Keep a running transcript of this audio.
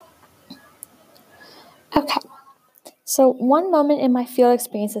Okay, so one moment in my field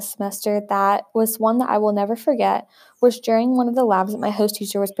experience this semester that was one that I will never forget was during one of the labs that my host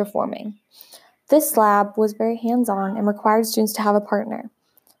teacher was performing. This lab was very hands on and required students to have a partner.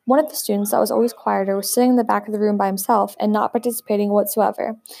 One of the students that was always quieter was sitting in the back of the room by himself and not participating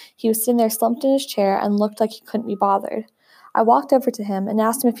whatsoever. He was sitting there slumped in his chair and looked like he couldn't be bothered. I walked over to him and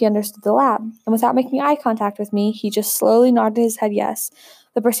asked him if he understood the lab, and without making eye contact with me, he just slowly nodded his head yes,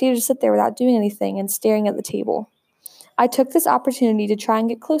 but proceeded to sit there without doing anything and staring at the table. I took this opportunity to try and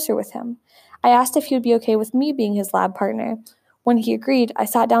get closer with him. I asked if he would be okay with me being his lab partner. When he agreed, I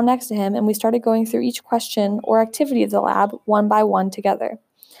sat down next to him and we started going through each question or activity of the lab one by one together.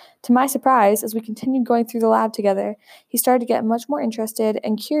 To my surprise, as we continued going through the lab together, he started to get much more interested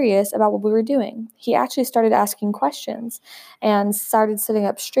and curious about what we were doing. He actually started asking questions and started sitting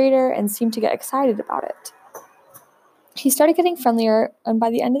up straighter and seemed to get excited about it. He started getting friendlier, and by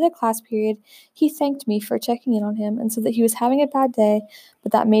the end of the class period, he thanked me for checking in on him and said that he was having a bad day,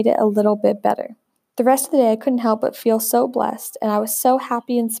 but that made it a little bit better. The rest of the day, I couldn't help but feel so blessed, and I was so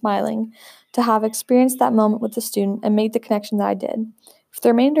happy and smiling to have experienced that moment with the student and made the connection that I did. For the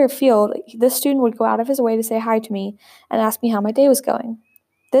remainder of field, this student would go out of his way to say hi to me and ask me how my day was going.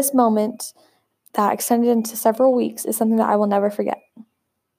 This moment that extended into several weeks is something that I will never forget.